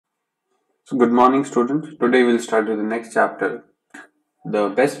So good morning students. Today we'll start with the next chapter, the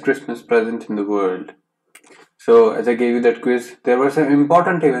best Christmas present in the world. So as I gave you that quiz, there were some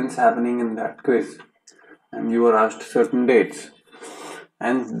important events happening in that quiz and you were asked certain dates.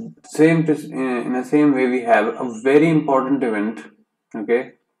 And in the same way we have a very important event,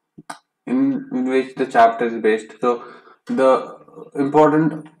 okay, in which the chapter is based. So the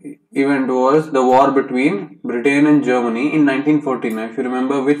important event was the war between Britain and Germany in 1914. Now, if you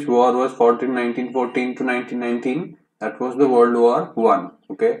remember which war was fought in 1914 to 1919, that was the World War One.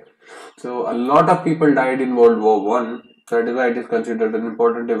 Okay, so a lot of people died in World War One. So that is why it is considered an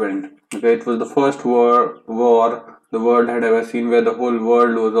important event. Okay, it was the first war the world had ever seen where the whole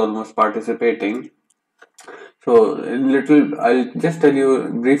world was almost participating. So, in little, I'll just tell you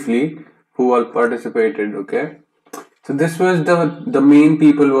briefly who all participated. Okay, so this was the main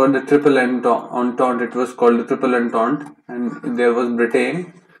people were the Triple Entente. It was called the Triple Entente, and there was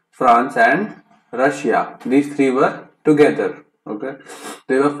Britain, France, and Russia. These three were together. Okay,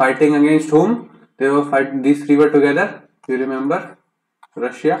 they were fighting against whom? They were fighting. These three were together. You remember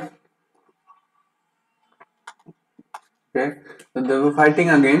Russia? Okay, so they were fighting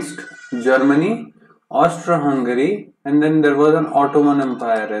against Germany, Austro-Hungary, and then there was an Ottoman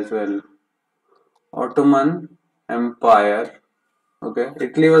Empire as well. Ottoman Empire. Okay,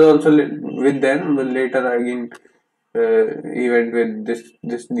 Italy was also with them, but later again he went with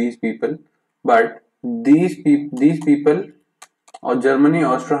these people. But these people, or Germany,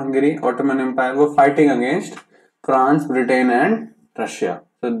 Austro-Hungary, Ottoman Empire, were fighting against France, Britain, and Russia.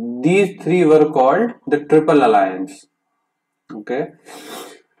 So these three were called the Triple Alliance. Okay,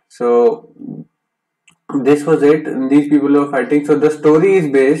 so this was it. And these people were fighting. So the story is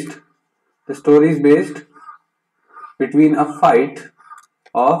based. The story is based between a fight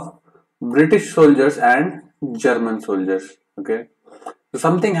of British soldiers and German soldiers. Okay, so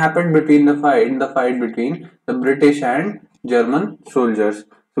something happened between the fight between the British and German soldiers.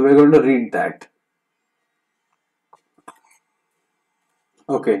 So we're going to read that.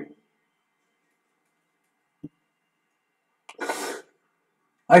 Okay.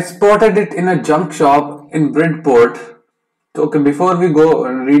 I spotted it in a junk shop in Bridport. So, okay, before we go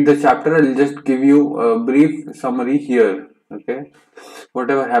and read the chapter, I'll just give you a brief summary here. Okay,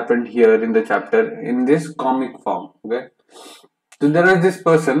 whatever happened here in the chapter in this comic form. Okay, so there is this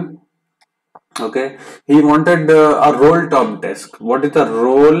person. Okay, he wanted a roll top desk. What is a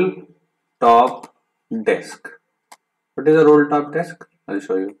roll top desk? What is a roll top desk? I'll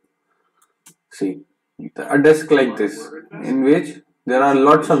show you. See, a desk like this in which there are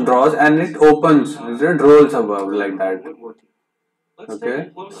lots of drawers and it opens. It rolls above like that.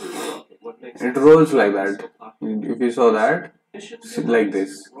 Okay, it rolls like that. If you saw that, like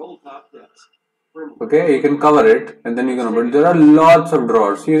this. Okay, you can cover it and then you can open. There are lots of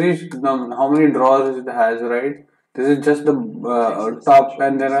drawers. You see how many drawers it has, right? This is just the top,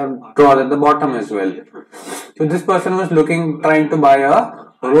 and there are drawers at the bottom as well. So this person was trying to buy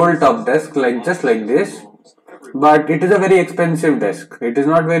a roll top desk like just like this, but it is a very expensive desk. It is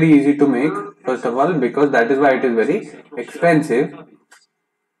not very easy to make, first of all, because that is why it is very expensive.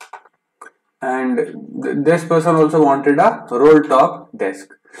 And this person also wanted a roll top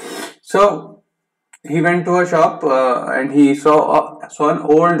desk. So he went to a shop and he saw an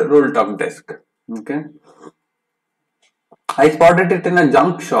old roll top desk. Okay, I spotted it in a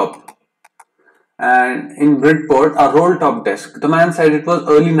junk shop and in Bridport, a roll top desk. The man said it was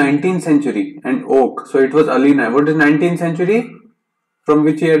early 19th century and oak. So it was early. What is 19th century? From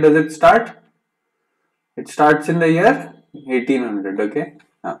which year does it start? It starts in the year 1800. Okay.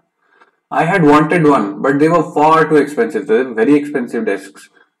 I had wanted one, but they were far too expensive. They were very expensive desks.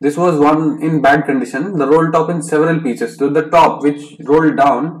 This was one in bad condition. The roll top in several pieces. So the top, which rolled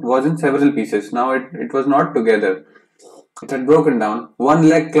down, was in several pieces. Now it was not together. It had broken down. One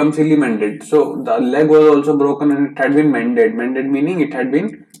leg clumsily mended. So the leg was also broken and it had been mended. Mended meaning it had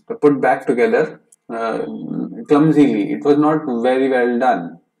been put back together clumsily. It was not very well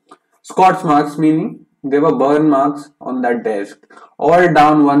done. Scorch marks meaning there were burn marks on that desk. All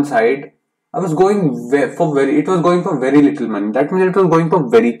down one side. I was going it was going for very little money. That means it was going for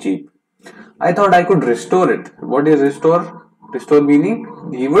very cheap. I thought I could restore it. What is restore? Restore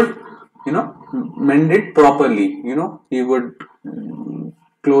meaning he would, mend it properly. He would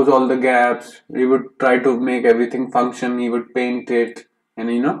close all the gaps. He would try to make everything function. He would paint it, and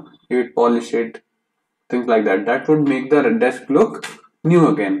he would polish it. Things like that. That would make the desk look new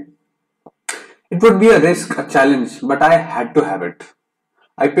again. It would be a risk, a challenge, but I had to have it.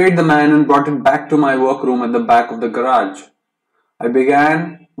 I paid the man and brought it back to my workroom at the back of the garage. I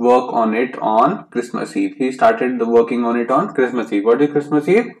began work on it on Christmas Eve. He started the working on it on Christmas Eve. What is Christmas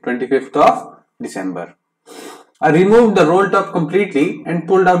Eve? 25th of December. I removed the roll top completely and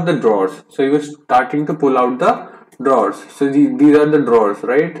pulled out the drawers. So he was starting to pull out the drawers. So these are the drawers,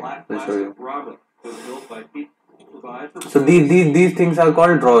 right? I'll show you. So these things are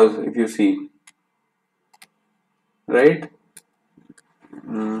called drawers, if you see, right?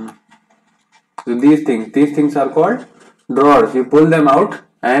 So these things are called drawers. You pull them out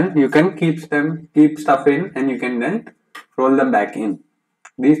and you can keep stuff in, and you can then roll them back in.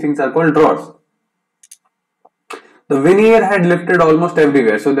 These things are called drawers. The veneer had lifted almost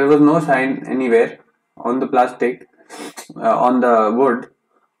everywhere, so there was no sign anywhere on the plastic, on the wood,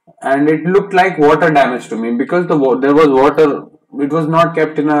 and it looked like water damage to me because there was water. It was not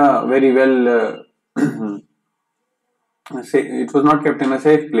kept in a very well. It was not kept in a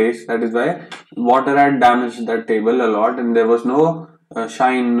safe place. That is why water had damaged that table a lot, and there was no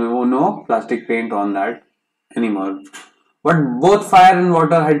shine, no plastic paint on that anymore. But both fire and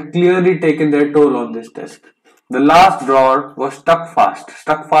water had clearly taken their toll on this desk. The last drawer was stuck fast.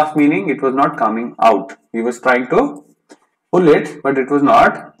 Stuck fast meaning it was not coming out. He was trying to pull it, but it was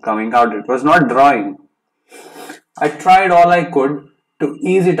not coming out. It was not drawing. I tried all I could to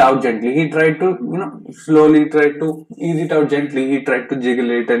ease it out gently. He tried to, slowly tried to ease it out gently. He tried to jiggle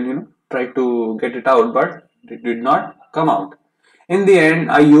it and, tried to get it out, but it did not come out. In the end,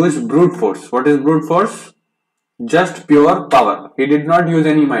 I used brute force. What is brute force? Just pure power. He did not use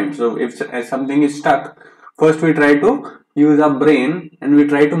any mind. So if something is stuck, first we try to use our brain and we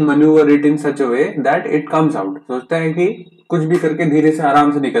try to maneuver it in such a way that it comes out. सोचते हैं कि कुछ भी करके धीरे से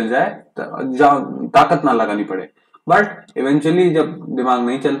आराम से निकल जाए, ताकत ना लगानी पड़े. बट इवेंचुअली जब दिमाग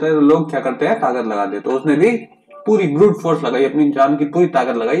नहीं चलता है तो लोग क्या करते हैं, ताकत लगा देते. तो उसने भी पूरी ब्रूट फोर्स लगाई, अपनी जान की पूरी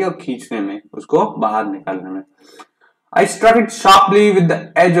ताकत लगाई और खींचने में, उसको बाहर निकालने में. I struck it sharply with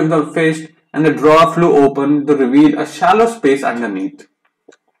the edge of the fist and the drawer flew open to reveal a shallow space underneath.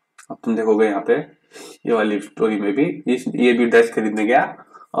 अब तुम देखोगे यहाँ पे ये वाली स्टोरी में भी ये भी ड्रेस खरीदने गया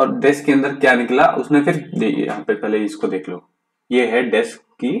और ड्रेस के अंदर क्या निकला उसने, फिर यहाँ पे पहले इसको देख लो. ये है डेस्क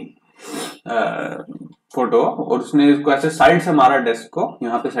की फोटो और उसने इसको ऐसे साइड से मारा, डेस्क को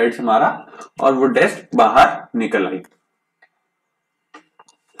यहाँ पे साइड से मारा और वो डेस्क बाहर निकल आई.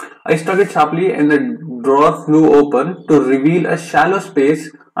 I struck it sharply and the drawer flew open to reveal a shallow space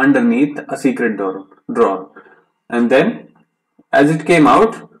underneath a secret drawer. And then as it came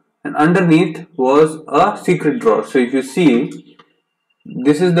out, and underneath was a secret drawer. So if you see,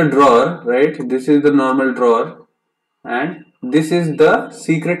 this is the drawer, right? This is the normal drawer and this is the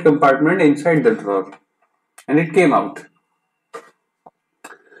secret compartment inside the drawer. And it came out.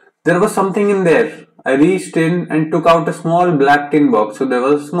 There was something in there. I reached in and took out a small black tin box. So there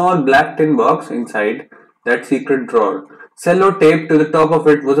was a small black tin box inside that secret drawer. Cello taped to the top of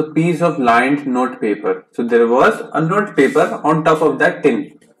it was a piece of lined note paper. So there was a note paper on top of that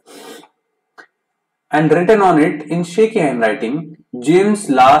tin. And written on it in shaky handwriting, Jim's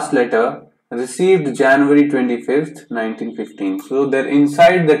last letter received January 25th, 1915. So there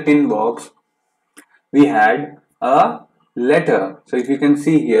inside the tin box, we had a letter. So if you can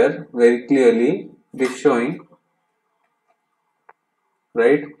see here very clearly, it is showing,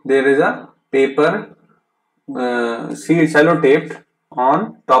 right? There is a paper cello taped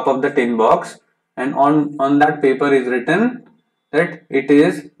on top of the tin box, and on that paper is written that it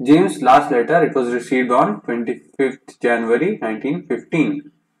is Jim's last letter. It was received on 25th January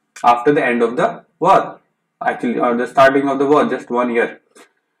 1915, after the end of the war, actually, or the starting of the war, just 1 year.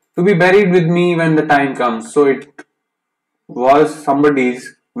 To be buried with me when the time comes. So it was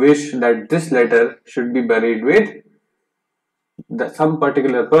somebody's wish that this letter should be buried with some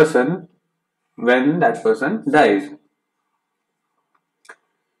particular person when that person dies.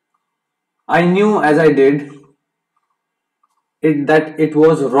 I knew as I did that it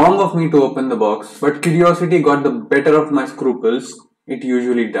was wrong of me to open the box, but curiosity got the better of my scruples. It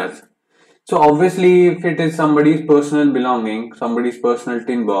usually does. So obviously, if it is somebody's personal belonging, somebody's personal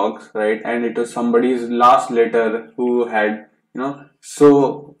tin box, right, and it was somebody's last letter who had,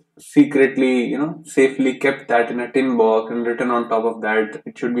 so secretly, safely kept that in a tin box and written on top of that,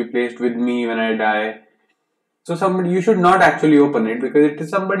 it should be placed with me when I die. So you should not actually open it because it is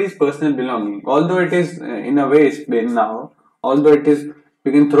somebody's personal belonging. Although it is in a way bin now, although it is,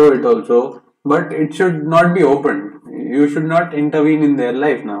 you can throw it also, but it should not be opened. You should not intervene in their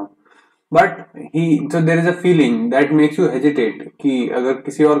life now. But so there is a feeling that makes you hesitate कि अगर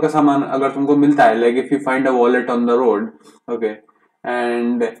किसी और का सामान अगर तुमको मिलता है, like if you find a wallet on the road, okay,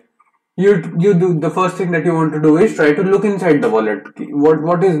 and you do, the first thing that you want to do is try to look inside the wallet.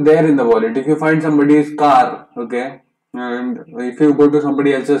 What is there in the wallet? If you find somebody's car, okay, And if you go to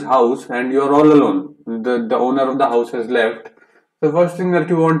somebody else's house and you are all alone, the owner of the house has left, the first thing that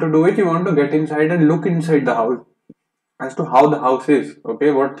you want to do is you want to get inside and look inside the house as to how the house is,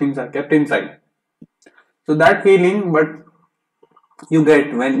 okay, what things are kept inside. So that feeling, but you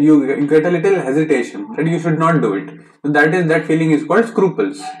get when you get a little hesitation that you should not do it. So that feeling is called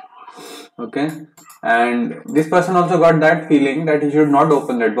scruples, okay. And this person also got that feeling that he should not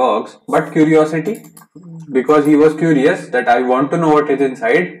open that box, but curiosity, because he was curious that I want to know what is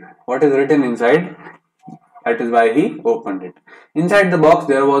inside, what is written inside. That is why he opened it. Inside the box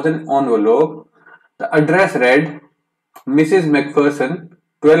there was an envelope. The address read Mrs. McPherson,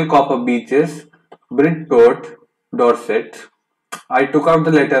 12 Copper Beeches, Bridport, Dorset. I took out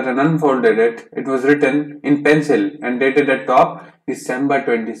the letter and unfolded it. It was written in pencil and dated at top December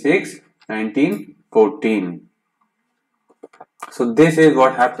 26, 1914. So this is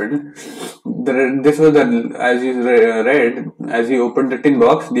what happened. This was the, as you read, as he opened the tin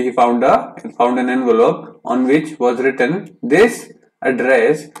box, he found an envelope on which was written this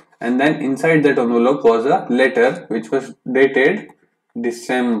address, and then inside that envelope was a letter which was dated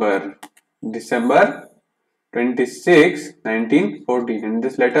December 26, 1914, and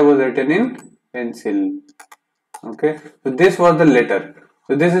this letter was written in pencil. Okay, so this was the letter.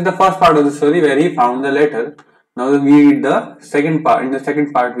 So this is the first part of the story where he found the letter. Now we read the second part. In the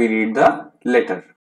second part, we read the letter.